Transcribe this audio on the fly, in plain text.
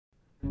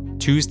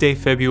Tuesday,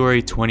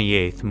 February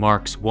 28th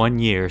marks 1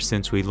 year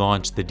since we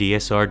launched the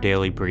DSR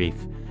Daily Brief.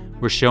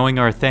 We're showing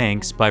our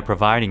thanks by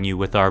providing you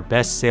with our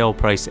best sale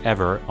price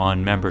ever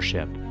on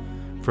membership.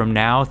 From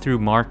now through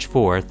March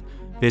 4th,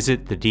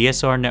 visit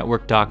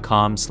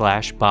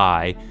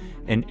thedsrnetwork.com/buy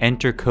and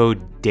enter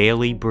code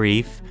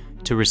DAILYBRIEF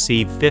to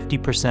receive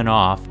 50%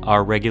 off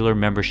our regular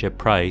membership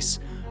price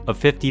of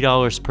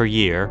 $50 per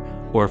year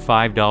or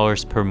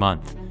 $5 per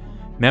month.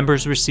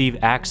 Members receive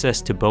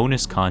access to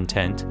bonus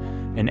content,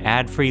 an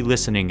ad-free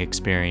listening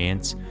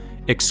experience,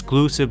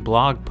 exclusive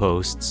blog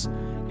posts,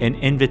 an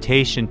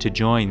invitation to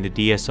join the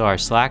DSR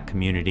Slack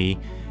community,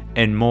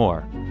 and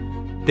more.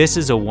 This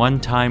is a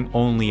one-time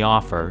only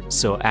offer,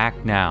 so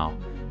act now.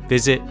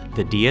 Visit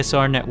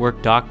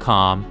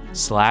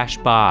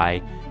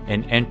thedsrnetwork.com/buy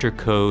and enter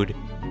code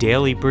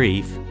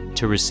DAILYBRIEF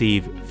to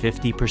receive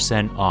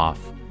 50%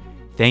 off.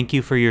 Thank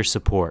you for your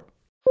support.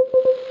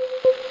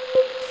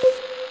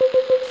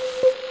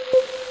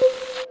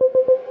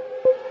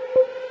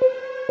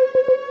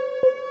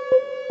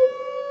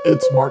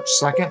 It's March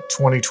 2nd,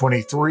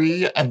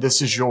 2023, and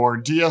this is your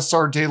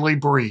DSR Daily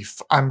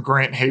Brief. I'm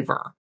Grant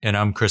Haver. And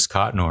I'm Chris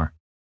Cotnor.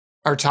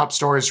 Our top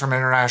stories from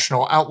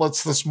international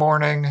outlets this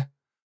morning.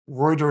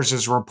 Reuters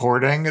is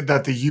reporting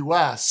that the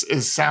U.S.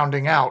 is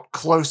sounding out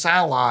close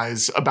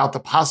allies about the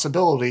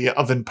possibility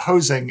of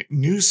imposing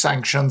new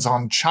sanctions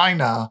on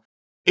China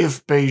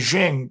if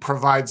Beijing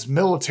provides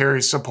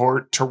military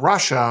support to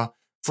Russia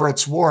for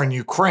its war in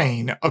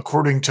Ukraine,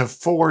 according to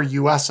 4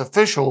 U.S.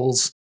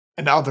 officials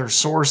and other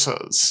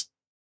sources.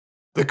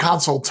 The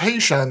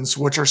consultations,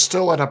 which are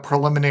still at a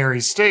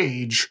preliminary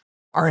stage,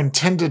 are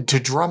intended to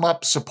drum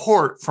up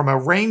support from a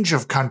range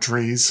of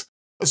countries,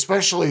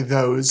 especially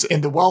those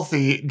in the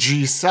wealthy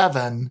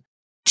G7,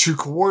 to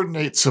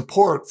coordinate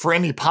support for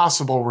any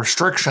possible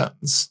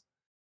restrictions.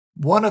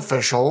 One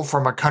official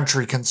from a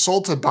country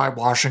consulted by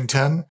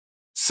Washington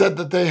said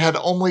that they had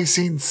only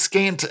seen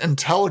scant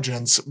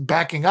intelligence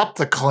backing up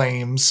the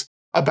claims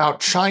about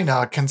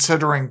China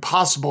considering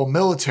possible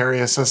military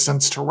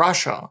assistance to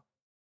Russia.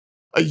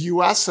 A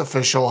U.S.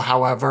 official,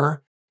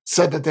 however,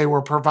 said that they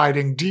were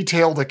providing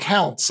detailed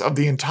accounts of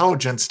the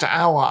intelligence to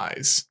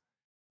allies.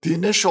 The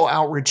initial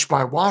outreach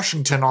by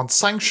Washington on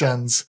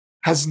sanctions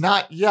has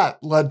not yet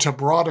led to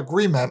broad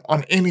agreement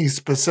on any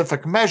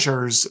specific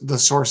measures, the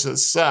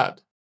sources said.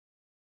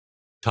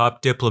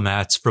 Top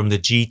diplomats from the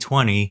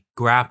G20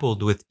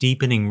 grappled with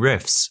deepening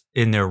rifts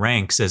in their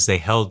ranks as they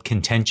held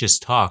contentious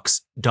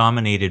talks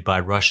dominated by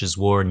Russia's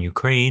war in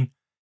Ukraine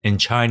and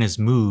China's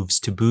moves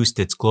to boost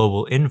its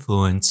global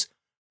influence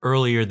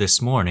earlier this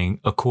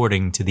morning,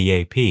 according to the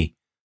AP.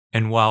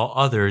 And while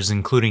others,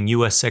 including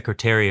U.S.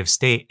 Secretary of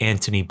State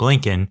Antony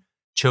Blinken,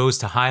 chose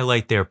to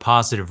highlight their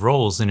positive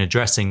roles in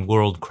addressing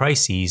world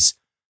crises,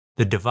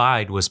 the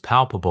divide was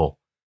palpable.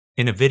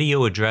 In a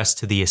video addressed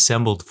to the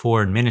assembled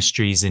foreign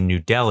ministries in New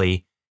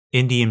Delhi,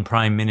 Indian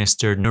Prime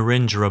Minister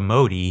Narendra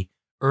Modi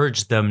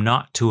urged them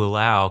not to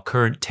allow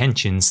current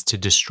tensions to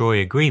destroy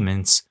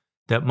agreements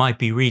that might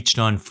be reached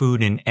on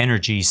food and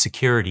energy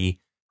security,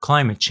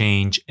 climate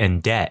change,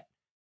 and debt.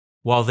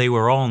 While they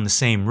were all in the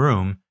same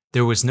room,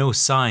 there was no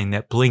sign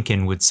that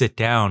Blinken would sit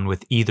down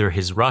with either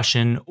his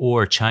Russian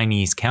or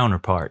Chinese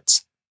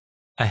counterparts.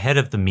 Ahead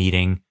of the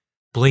meeting,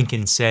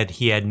 Blinken said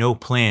he had no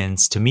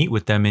plans to meet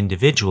with them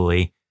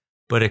individually,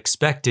 but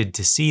expected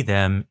to see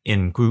them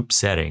in group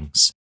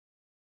settings.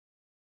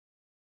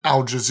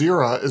 Al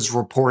Jazeera is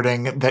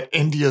reporting that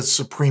India's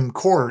Supreme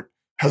Court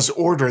has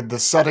ordered the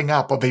setting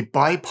up of a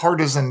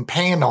bipartisan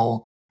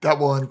panel that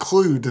will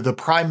include the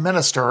Prime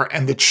Minister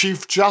and the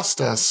Chief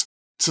Justice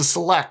to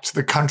select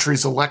the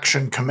country's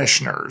election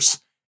commissioners,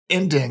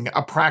 ending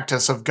a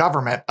practice of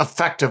government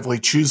effectively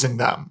choosing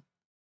them.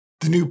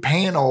 The new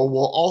panel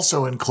will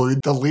also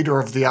include the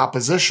leader of the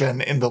opposition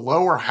in the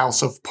lower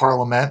house of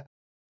parliament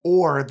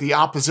or the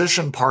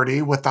opposition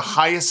party with the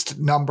highest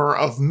number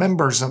of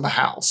members in the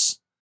House.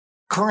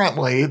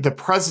 Currently, the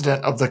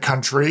president of the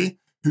country,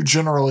 who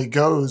generally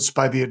goes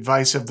by the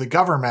advice of the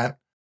government,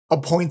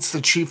 appoints the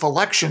chief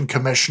election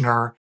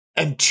commissioner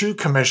and 2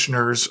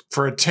 commissioners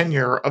for a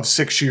tenure of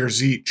 6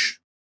 years each.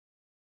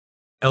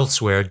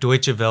 Elsewhere,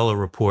 Deutsche Welle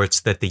reports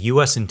that the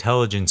U.S.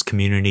 intelligence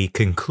community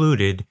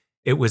concluded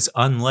it was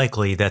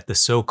unlikely that the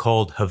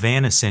so-called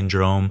Havana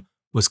syndrome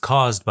was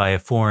caused by a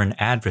foreign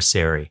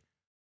adversary.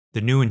 The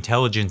new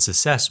intelligence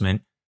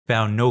assessment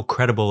found no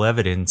credible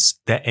evidence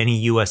that any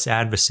U.S.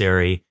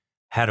 adversary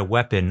had a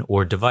weapon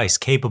or device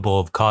capable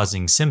of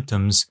causing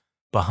symptoms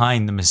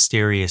behind the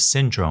mysterious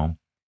syndrome.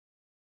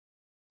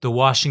 The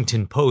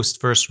Washington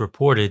Post first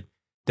reported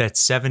that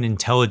 7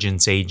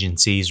 intelligence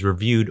agencies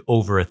reviewed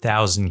over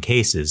 1,000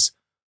 cases.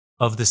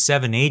 Of the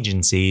 7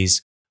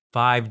 agencies,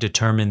 5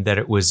 determined that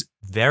it was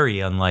very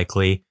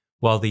unlikely,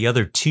 while the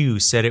other 2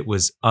 said it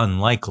was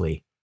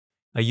unlikely.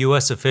 A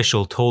U.S.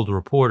 official told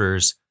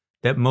reporters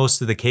that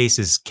most of the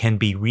cases can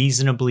be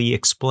reasonably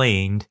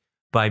explained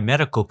by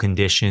medical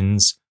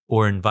conditions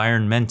or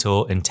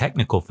environmental and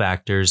technical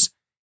factors,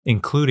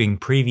 including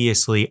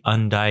previously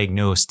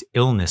undiagnosed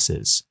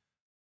illnesses.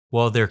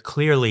 While there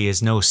clearly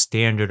is no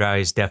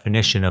standardized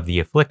definition of the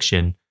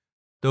affliction,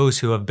 those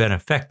who have been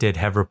affected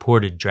have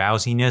reported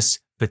drowsiness,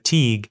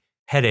 fatigue,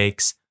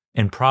 headaches,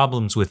 and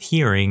problems with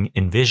hearing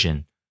and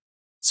vision.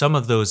 Some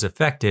of those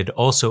affected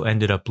also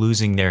ended up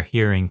losing their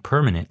hearing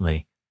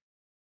permanently.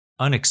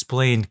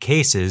 Unexplained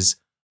cases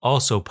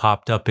also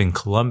popped up in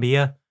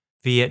Colombia,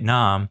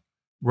 Vietnam,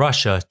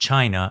 Russia,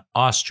 China,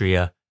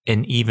 Austria,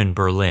 and even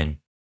Berlin.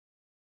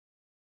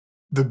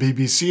 The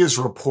BBC is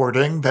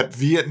reporting that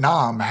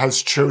Vietnam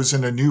has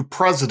chosen a new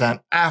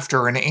president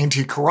after an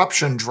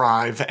anti-corruption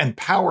drive and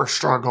power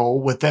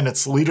struggle within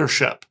its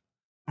leadership.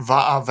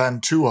 Võ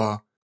Văn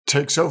Thua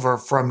takes over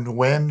from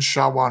Nguyen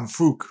Sa Van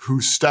Phuc,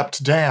 who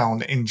stepped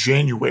down in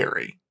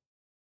January.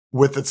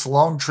 With its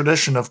long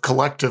tradition of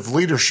collective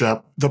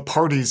leadership, the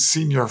party's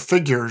senior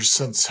figures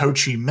since Ho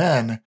Chi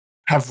Minh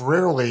have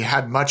rarely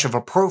had much of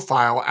a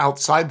profile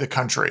outside the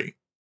country.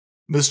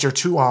 Mr.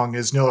 Thuong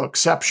is no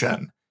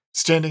exception,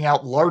 standing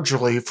out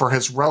largely for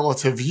his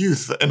relative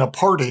youth in a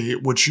party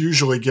which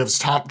usually gives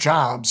top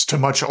jobs to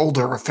much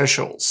older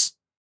officials.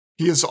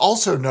 He is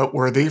also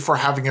noteworthy for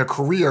having a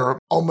career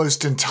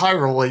almost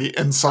entirely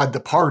inside the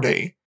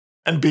party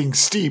and being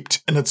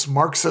steeped in its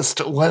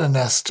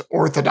Marxist-Leninist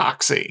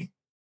orthodoxy.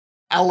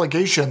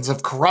 Allegations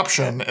of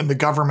corruption in the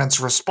government's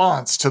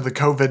response to the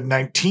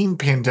COVID-19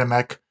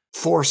 pandemic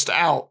forced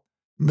out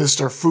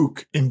Mr.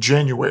 Phuc in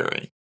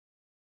January.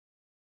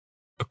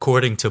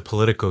 According to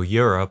Politico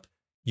Europe,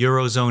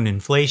 Eurozone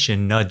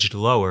inflation nudged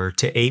lower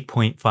to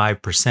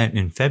 8.5%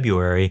 in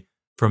February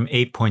from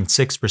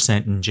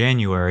 8.6% in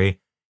January,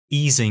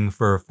 easing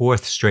for a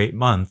fourth straight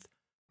month,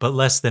 but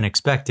less than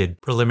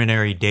expected,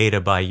 preliminary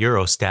data by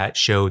Eurostat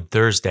showed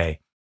Thursday.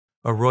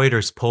 A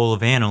Reuters poll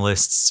of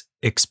analysts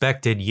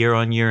expected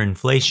year-on-year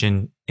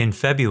inflation in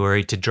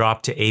February to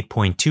drop to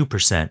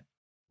 8.2%.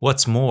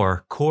 What's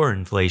more, core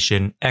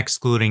inflation,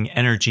 excluding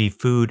energy,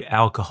 food,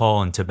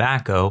 alcohol, and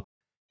tobacco,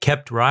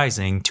 kept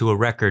rising to a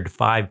record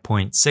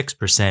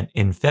 5.6%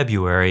 in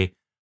February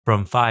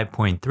from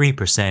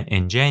 5.3%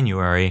 in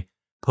January,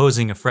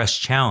 posing a fresh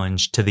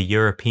challenge to the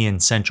European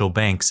Central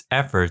Bank's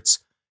efforts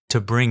to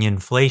bring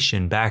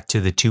inflation back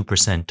to the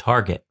 2%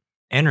 target.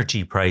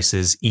 Energy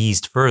prices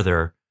eased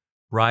further,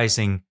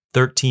 rising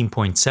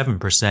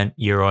 13.7%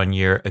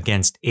 year-on-year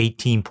against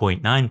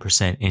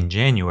 18.9% in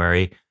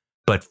January,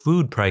 but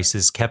food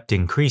prices kept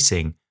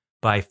increasing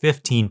by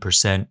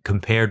 15%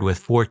 compared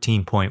with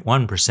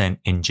 14.1%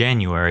 in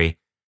January,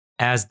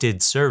 as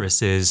did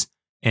services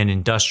and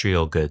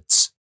industrial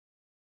goods.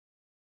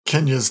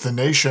 Kenya's The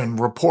Nation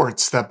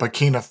reports that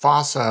Burkina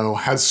Faso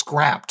has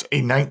scrapped a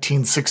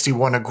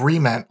 1961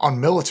 agreement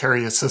on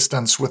military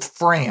assistance with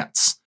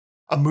France,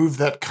 a move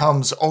that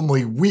comes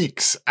only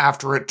weeks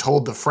after it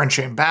told the French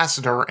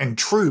ambassador and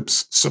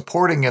troops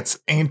supporting its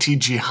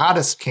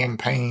anti-jihadist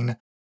campaign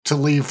to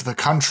leave the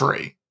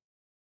country.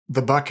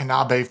 The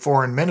Burkinabe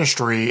Foreign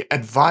Ministry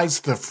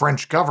advised the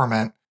French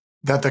government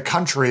that the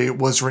country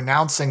was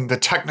renouncing the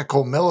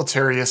technical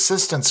military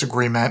assistance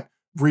agreement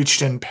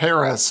reached in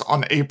Paris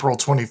on April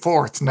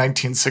 24,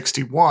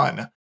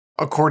 1961,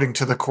 according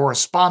to the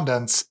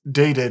correspondence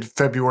dated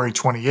February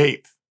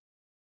 28.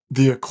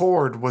 The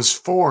accord was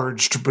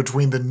forged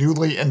between the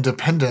newly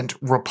independent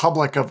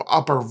Republic of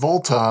Upper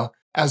Volta,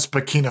 as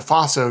Burkina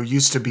Faso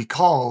used to be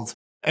called,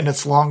 and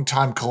its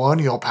longtime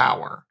colonial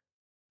power.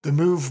 The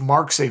move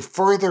marks a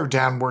further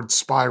downward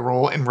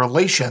spiral in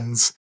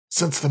relations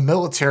since the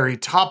military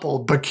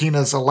toppled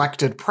Burkina's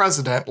elected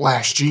president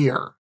last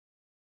year.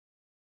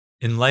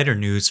 In lighter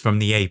news from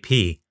the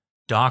AP,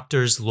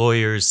 doctors,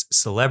 lawyers,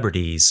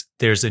 celebrities,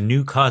 there's a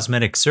new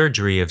cosmetic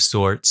surgery of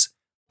sorts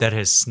that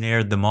has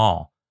snared them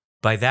all.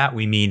 By that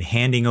we mean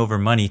handing over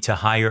money to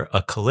hire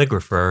a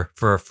calligrapher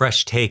for a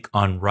fresh take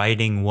on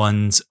writing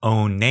one's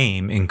own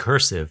name in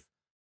cursive.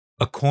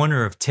 A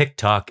corner of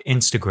TikTok,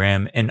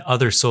 Instagram, and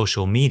other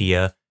social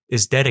media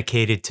is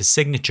dedicated to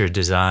signature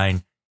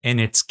design, and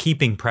it's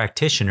keeping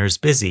practitioners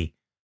busy.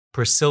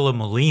 Priscilla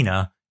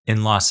Molina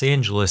in Los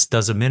Angeles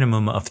does a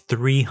minimum of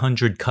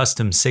 300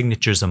 custom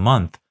signatures a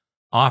month,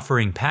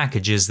 offering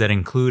packages that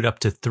include up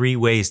to 3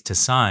 ways to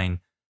sign,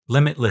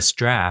 limitless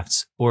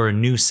drafts, or a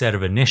new set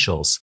of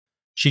initials.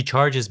 She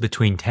charges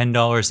between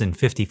 $10 and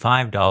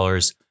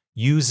 $55,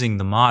 using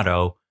the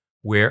motto,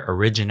 "Where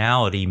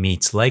originality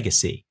meets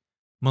legacy."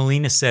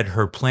 Molina said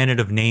her Planet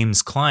of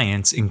Names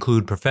clients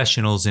include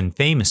professionals and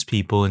famous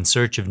people in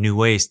search of new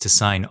ways to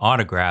sign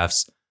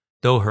autographs,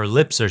 though her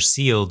lips are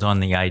sealed on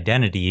the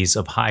identities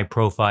of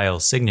high-profile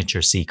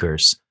signature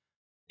seekers.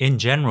 In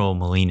general,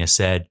 Molina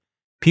said,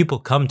 people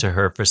come to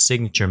her for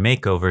signature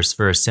makeovers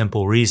for a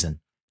simple reason.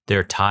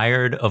 They're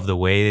tired of the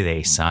way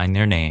they sign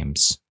their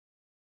names.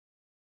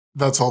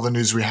 That's all the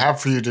news we have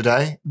for you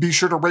today. Be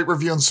sure to rate,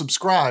 review, and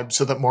subscribe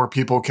so that more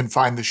people can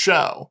find the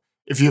show.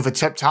 If you have a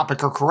tip,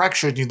 topic, or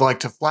correction you'd like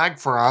to flag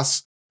for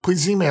us,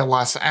 please email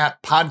us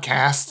at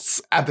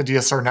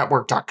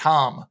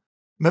podcasts@thedsrnetwork.com.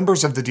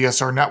 Members of the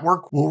DSR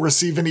Network will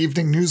receive an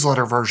evening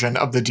newsletter version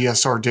of the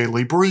DSR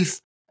Daily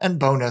Brief and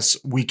bonus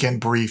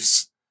weekend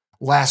briefs.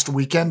 Last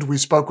weekend, we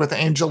spoke with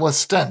Angela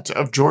Stent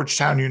of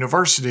Georgetown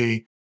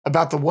University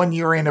about the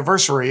 1-year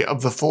anniversary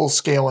of the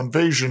full-scale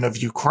invasion of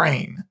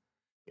Ukraine.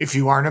 If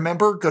you aren't a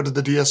member, go to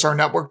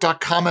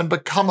thedsrnetwork.com and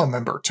become a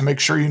member to make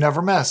sure you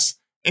never miss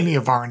any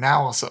of our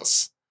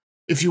analysis.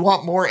 If you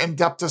want more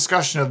in-depth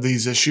discussion of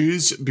these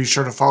issues, be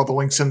sure to follow the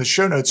links in the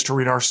show notes to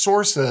read our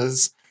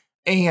sources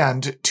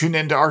and tune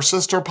into our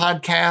sister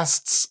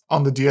podcasts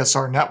on the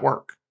DSR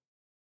Network.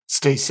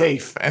 Stay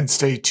safe and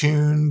stay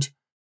tuned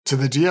to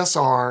the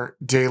DSR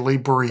Daily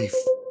Brief.